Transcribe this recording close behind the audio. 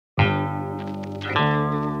Good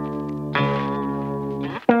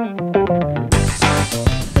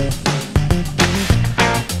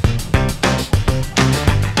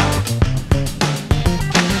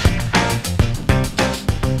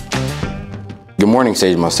morning,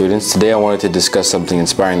 Sagemont students. Today I wanted to discuss something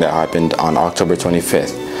inspiring that happened on October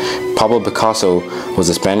 25th. Pablo Picasso was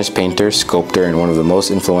a Spanish painter, sculptor, and one of the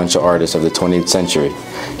most influential artists of the 20th century.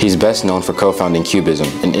 He's best known for co-founding Cubism,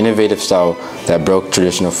 an innovative style that broke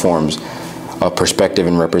traditional forms of perspective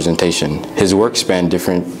and representation. His work spanned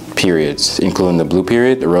different periods, including the Blue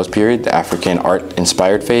Period, the Rose Period, the African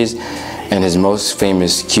art-inspired phase, and his most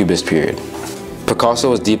famous Cubist period.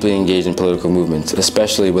 Picasso was deeply engaged in political movements,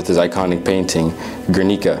 especially with his iconic painting,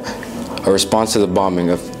 Guernica, a response to the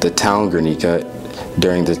bombing of the town Guernica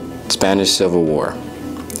during the Spanish Civil War.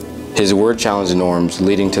 His work challenged norms,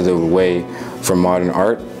 leading to the way for modern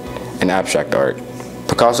art and abstract art.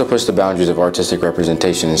 Picasso pushed the boundaries of artistic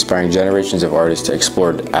representation, inspiring generations of artists to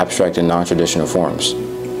explore abstract and non-traditional forms.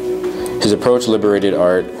 His approach liberated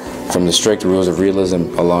art from the strict rules of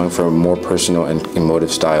realism, allowing for more personal and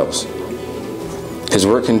emotive styles. His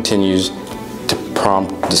work continues to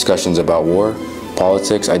prompt discussions about war,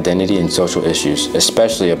 politics, identity, and social issues,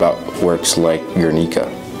 especially about works like Guernica,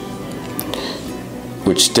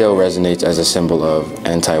 which still resonates as a symbol of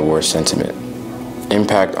anti-war sentiment.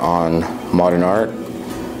 Impact on modern art: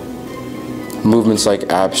 movements like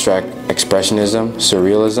abstract expressionism,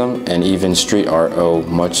 surrealism, and even street art owe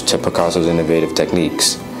much to Picasso's innovative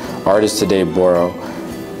techniques. Artists today borrow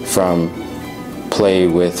from play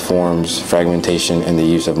with forms, fragmentation, and the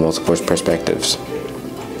use of multiple perspectives.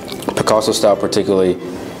 Picasso's style, particularly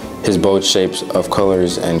his bold shapes of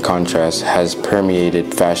colors and contrasts, has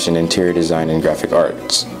permeated fashion, interior design, and graphic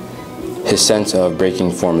arts. His sense of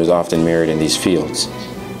breaking form is often mirrored in these fields.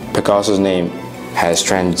 Picasso's name has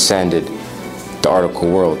transcended the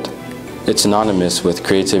article world. It's synonymous with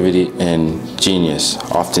creativity and genius,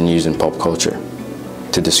 often used in pop culture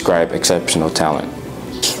to describe exceptional talent.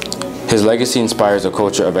 His legacy inspires a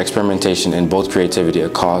culture of experimentation and bold creativity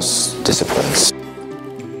across disciplines.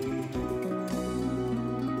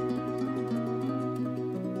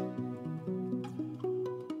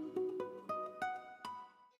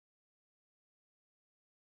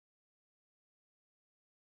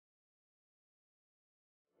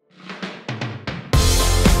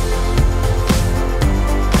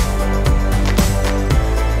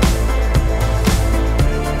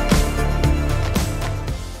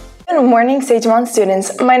 Good morning, Sagemont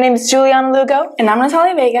students. My name is Juliana Lugo. And I'm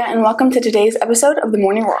Natalia Vega, and welcome to today's episode of The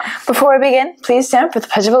Morning Roar. Before we begin, please stand for the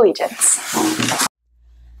Pledge of Allegiance.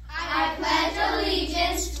 I pledge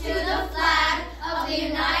allegiance to the flag of the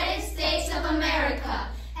United States of America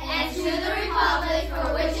and to the republic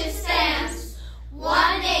for which it stands,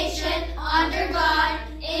 one nation, under God,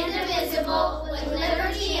 indivisible, with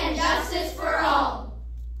liberty and justice for all.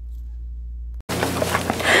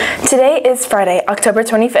 Today is Friday, October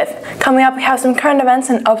 25th. Coming up, we have some current events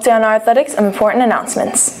and update on our athletics and important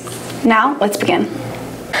announcements. Now, let's begin.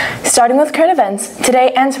 Starting with current events,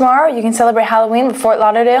 today and tomorrow you can celebrate Halloween with Fort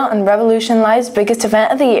Lauderdale and Revolution Live's biggest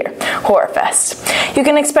event of the year, Horror Fest. You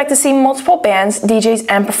can expect to see multiple bands, DJs,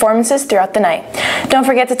 and performances throughout the night. Don't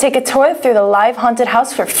forget to take a tour through the live haunted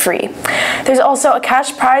house for free. There's also a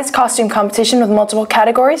cash prize costume competition with multiple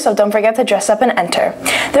categories, so don't forget to dress up and enter.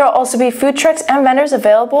 There will also be food trucks and vendors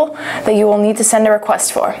available that you will need to send a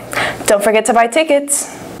request for. Don't forget to buy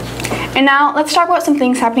tickets. And now, let's talk about some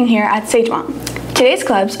things happening here at Sagemont. Today's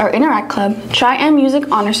clubs are Interact Club, Tri-M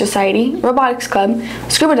Music Honor Society, Robotics Club,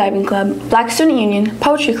 Scuba Diving Club, Black Student Union,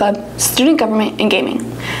 Poetry Club, Student Government, and Gaming.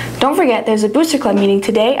 Don't forget there's a Booster Club meeting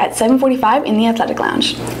today at 7:45 in the Athletic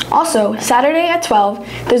Lounge. Also, Saturday at 12,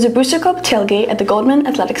 there's a Booster Club tailgate at the Goldman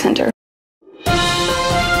Athletic Center.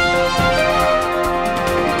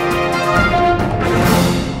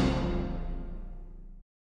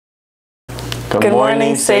 Good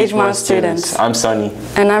morning, Sagemont students. I'm Sunny.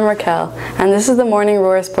 And I'm Raquel, and this is the Morning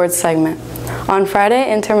Roar Sports segment. On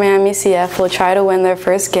Friday, Inter Miami CF will try to win their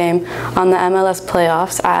first game on the MLS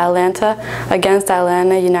playoffs at Atlanta against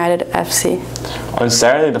Atlanta United FC. On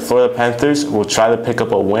Saturday, the Florida Panthers will try to pick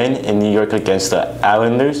up a win in New York against the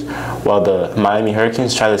Islanders, while the Miami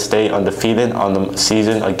Hurricanes try to stay undefeated on the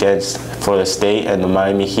season against Florida State, and the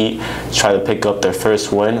Miami Heat try to pick up their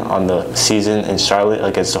first win on the season in Charlotte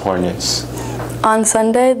against the Hornets. On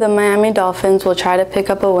Sunday, the Miami Dolphins will try to pick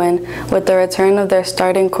up a win with the return of their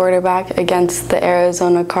starting quarterback against the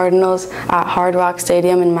Arizona Cardinals at Hard Rock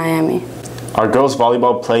Stadium in Miami. Our girls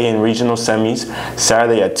volleyball play in regional semis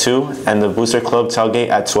Saturday at 2 and the Booster Club tailgate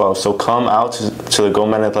at 12. So come out to the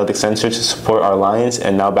Goldman Athletic Center to support our Lions.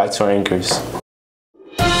 And now back to our anchors.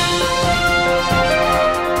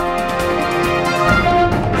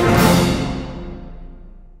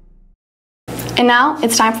 And now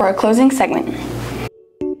it's time for our closing segment.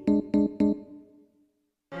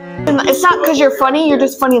 It's not because you're funny, you're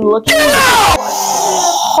just funny looking.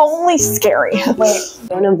 Holy scary. Wait,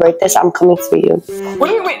 don't invite this, I'm coming for you.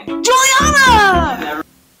 Wait, Juliana!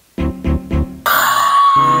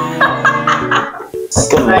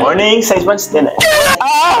 Good morning, Sage Bunch dinner.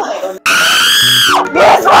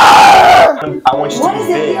 Yes, sir! I want you to be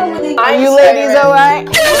big. Are you ladies alright?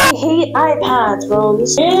 I hate iPads, bro.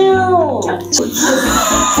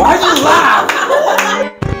 Why'd you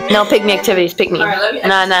laugh? No, pick me activities, pick me. No.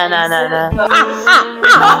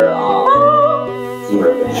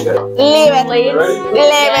 Leave it. Leave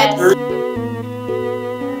it.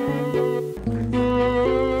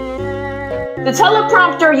 The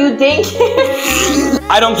teleprompter, you dink.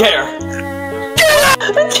 I don't care.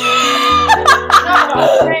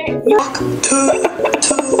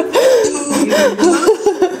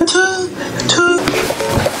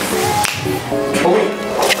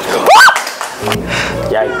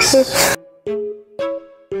 Yikes.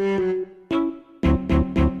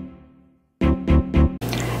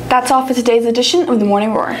 That's all for today's edition of the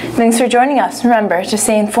Morning Roar. Thanks for joining us. Remember to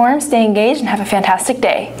stay informed, stay engaged, and have a fantastic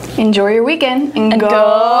day. Enjoy your weekend and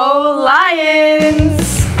go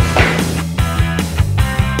Lions!